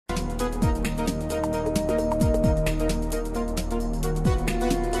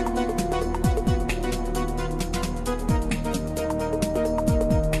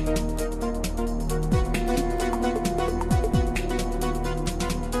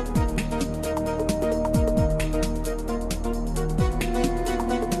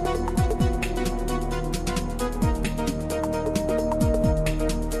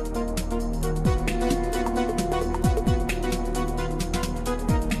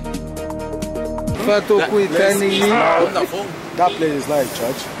That place is like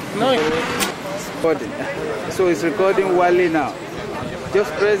church. No. So it's recording Wally now.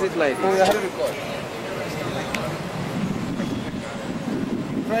 Just press it like this.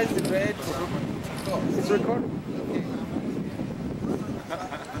 Press the red. It's recording.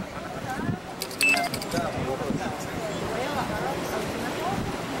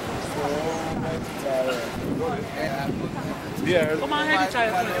 Yeah. Come on, head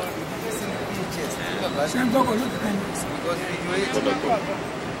child.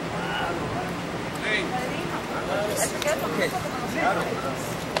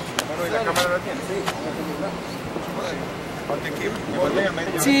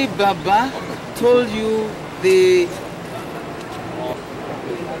 See, Baba told you the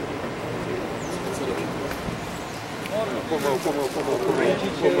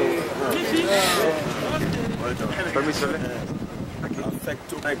Permiso.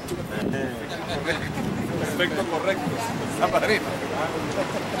 Perfecto. Perfecto correcto. Está padrino.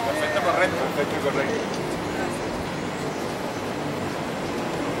 Perfecto correcto. Perfecto correcto.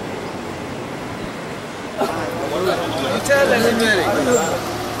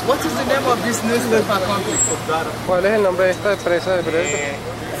 What is the name of this newspaper company? ¿Cuál es el nombre de esta empresa de periódico?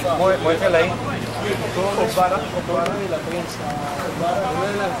 Muéstrala ahí. Compara de la prensa. Una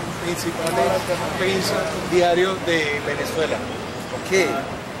de las principales prensa diario de Venezuela. Okay.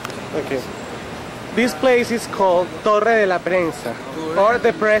 Okay. This place is called Torre de la Prensa or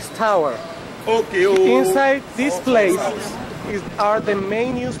the Press Tower. Okay. Inside this place are the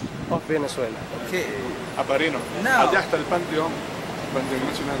main news of Venezuela. Okay. Aparino. Now, allá está el Panteón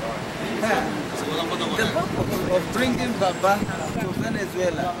Nacional. The purpose of bringing Baba to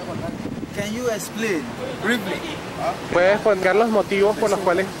Venezuela, can you explain briefly? ¿Puedes explicar los motivos por los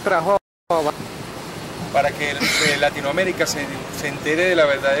cuales trajo a Baba? Para que Latinoamérica se entere de la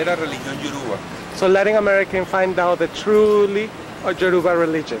verdadera religión yoruba. So Latin American find out the truly Yoruba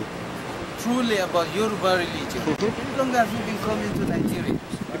religion. Truly about Yoruba religion. How long have you been coming to Nigeria?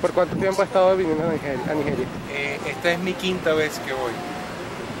 ¿Y por cuánto tiempo ha estado viniendo a Nigeria? Esta es mi quinta vez que voy.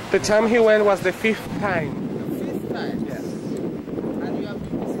 The time he went was the fifth time. The fifth time? Yes. And you have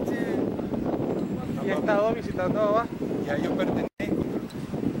been visiting? Y ha estado visitando a Baba. Ya yo pertenezco.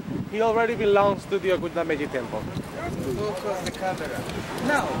 He already belongs to the Ogundameji temple. Focus the camera.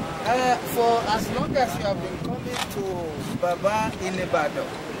 Now, for as long as you have been coming to Baba in Ibadan,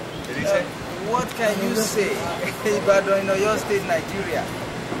 what can you say? Ibadan in Oyo State, Nigeria.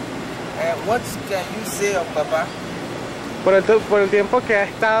 What can you say of Baba? Por el tiempo que ha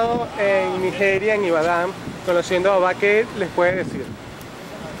estado en Nigeria, en Ibadan, conociendo a Baba, ¿qué les puede decir?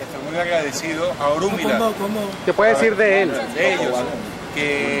 Estoy muy agradecido a Orúmila. ¿Qué puede decir de él? De ellos.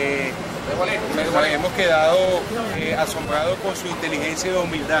 Que hemos quedado asombrados con su inteligencia y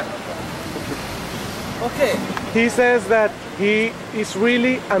humildad. Okay. He says that he is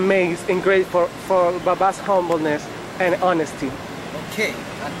really amazed and grateful for Baba's humbleness and honesty. Okay,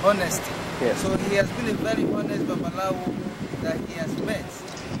 and honesty. Yes. So he has been a very honest Babalawo that he has met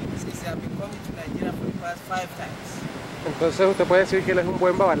since he has been coming to Nigeria for the past 5 times. Entonces usted puede decir que él es un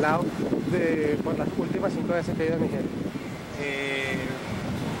buen babalao por las últimas 5 veces que ha ido a Nigeria. Es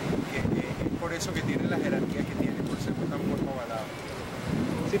por eso que tiene la jerarquía que tiene, por ser tan buen babalao.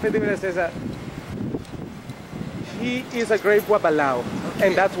 Sí, Felipe César. He is a great babalao,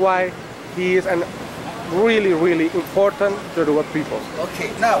 and that's why he is an really important Yoruba people. Okay,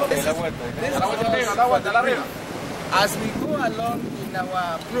 now as we go along in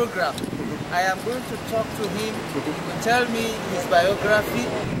our program, I am going to talk to him. He will tell me his biography,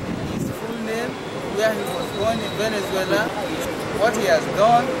 his full name, where he was born in Venezuela, what he has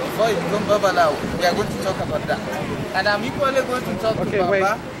done before he became Babalao. We are going to talk about that. And I'm equally going to talk to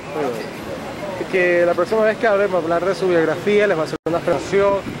Baba. Que la próxima vez que hable vamos a hablar de su biografía, les va a hacer una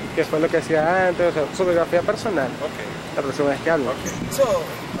presentación, qué fue lo que hacía antes, o sea, su biografía personal. La próxima vez que hable. So,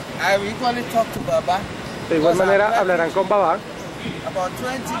 I will equally talk to Baba. De igual manera hablarán con Baba. About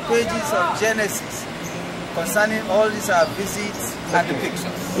 20 pages of Genesis concerning all these visits and the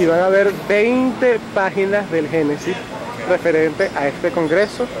pictures. Y van a ver 20 páginas del Génesis referente a este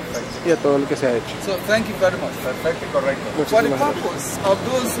congreso y a todo lo que se ha hecho. So thank you very much. Perfecto, correcto. For the purpose of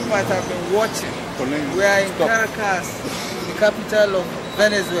those who might have been watching, we are in Caracas, the capital of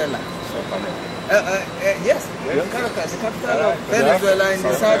Venezuela. Yes, Caracas, the capital of Venezuela in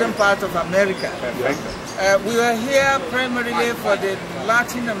the southern part of America. We were here primarily for the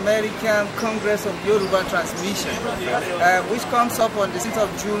Latin American Congress of Yoruba Transmission, which comes up on the 6th of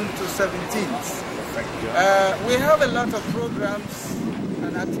June to 17th. We have a lot of programs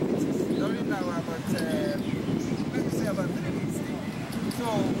and activities during our about 3 weeks. So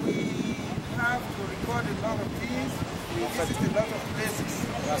we have have to record a lot of things. We visit a lot of places.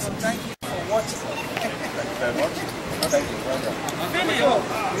 So thank you for watching. Thank you very much. Thank you very much.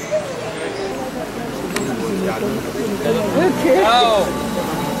 Okay. Oh.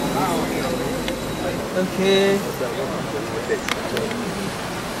 Okay.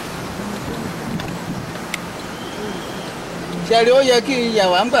 Ṣẹ̀rí ó yẹ kí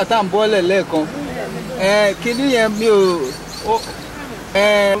ìyàwó àǹgbà tá à ń bọ́lẹ̀ lẹ́ẹ̀kan. Kíní yẹn mi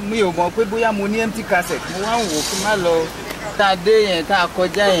ò mọ̀ pé bóyá mo ní empty cassette. Mo wá ń wò kí n má lọ tá a dé yẹn tá a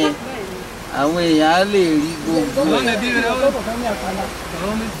kọjá yẹn. Àwọn èèyàn á lè rí gbogbo ẹ̀.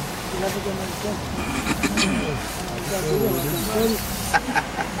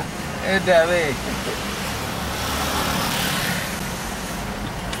 Ẹ dàbẹ̀.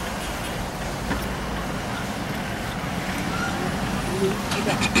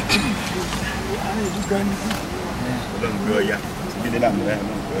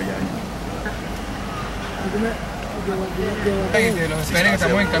 Esperen que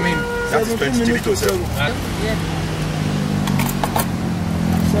estamos en camino.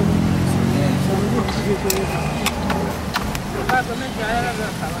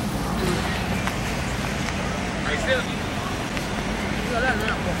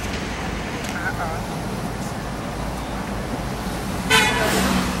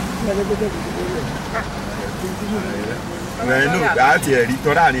 No, that's a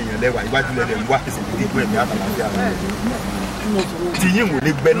return in your level. What you let them walk is a big way. Tiyín wò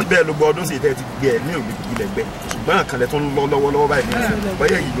lè gbẹnu bẹ́ẹ̀ ló gbọ́ ọdún sí ìtẹ́ ti gbé ẹ̀ ní òbí ilẹ̀ gbẹ ṣùgbọ́n àkànlẹ̀ tó ń lọ lọ́wọ́lọ́wọ́ báyìí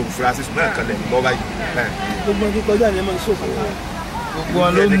bọ́yẹ̀ yìí ló ń fura sí ṣùgbọ́n àkànlẹ̀ ń lọ báyìí. Gbogbo ẹni kọjá ni ẹ máa ń ṣòfò. Gbogbo wọn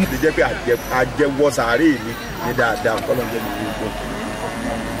ló ní kìí jẹ́ pé àjẹwọ́ sàárè mi ní dáadáa kọ́lọ́ jẹ́ mi gbogbo.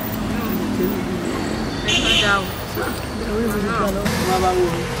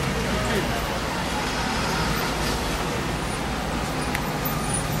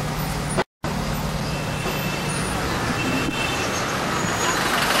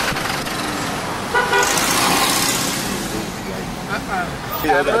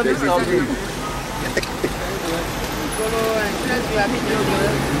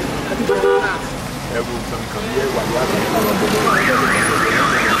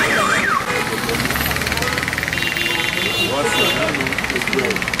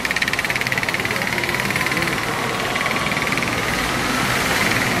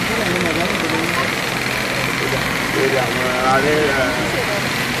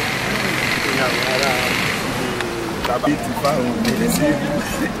 Tàbí ti fáwọn òní sí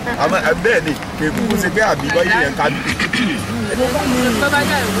àmọ́ bẹ́ẹ̀ ni kéèkú ṣe pé àbí bọ́yé yẹn ká dùn.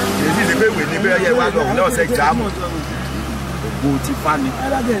 Èyí ṣe pé ìwé ní bẹ́ẹ̀ yẹ wá lọ òun náà ṣe jáàmù. Ògbó ti fá ni.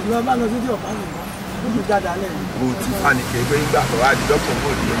 Ògbó ti fá ni kéèké ìgbà tó wá di dọ́kítọ̀ mọ́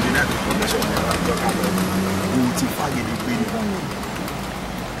òdi ẹni náà tó kọ́ lẹ́sọ̀ ní ọ̀rọ̀ àjọ kan lọ. Ògbó ti fá gidi gbé ni.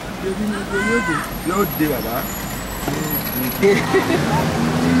 Yóò dé bàbá.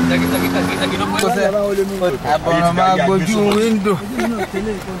 Àbọ̀rọ̀ máa gbójú window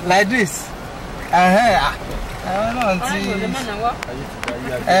like this. Àwọn náà ti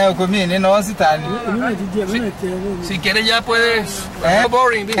kò mí ní náà síta ni. Si quieres ya puedes.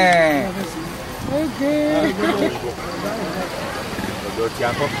 Boring. Ọ̀dọ̀ tí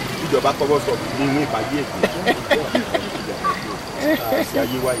a kọ́ ìjọba kọ́kọ́ sọ ní ìwé ìpàdé èkó. Àti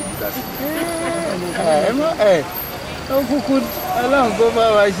ayé wá ìlú dá sí. Ó kúkú Ọlọ́run kó bá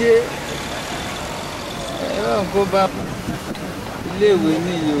wa ṣe. Ọlọ́run kó bá iléèwé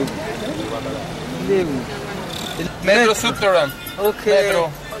ní yòó. Iléèwé. Metro subterráneo. Okay. Metro.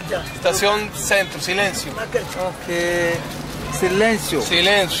 Estación centro. Silencio. Okay. Silencio.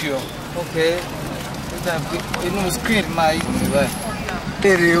 Silencio. Okay. Inú screen máa yí mi báyìí.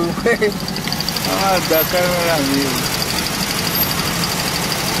 Èrè o. Àwọn àgbà kámẹ́rà mi o.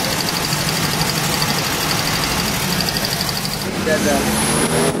 Dáadáa.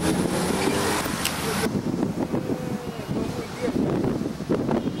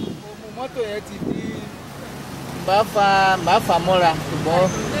 Mọ́tò yẹn ti di bá fa mọ́ra ṣùgbọ́n.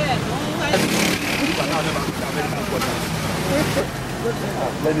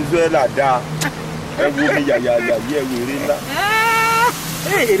 Venezuela dáa ẹ̀wù mi yàyà yí ẹ̀wù eré ńlá.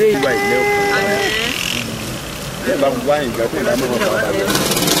 Ìwà ìlẹ̀ ọ̀kan. Ẹ bá wá ìgbà tó dáná wọn bá bàbá.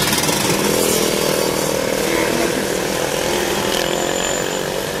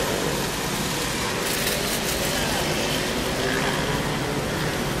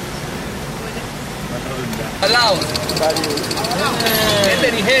 Al lado. Es de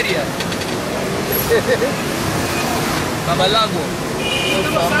Nigeria. Camalago.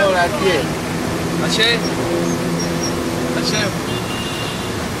 Vamos aquí. Aché.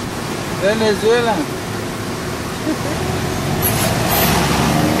 Venezuela.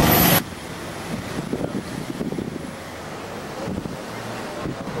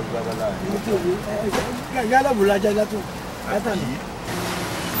 gala bulaja la tu. Ata ni.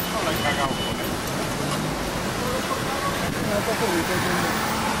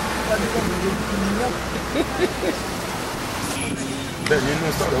 Then you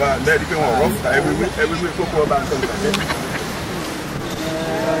know sort of let it go on rough every week go about something.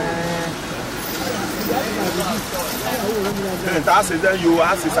 Then that's it. Then you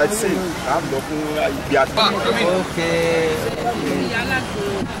ask if I say I'm not Okay.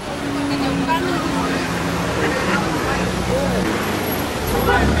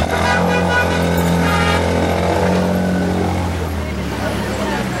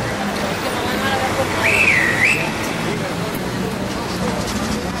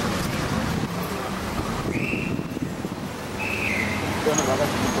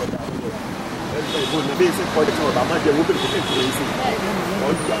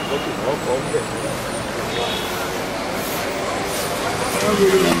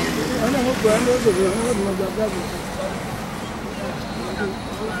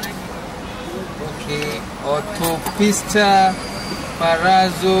 Okay, Autopista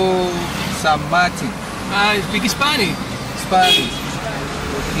Parazzo San Martin. Speak Spanish. Spanish.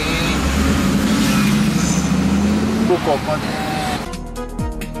 Okay. Book of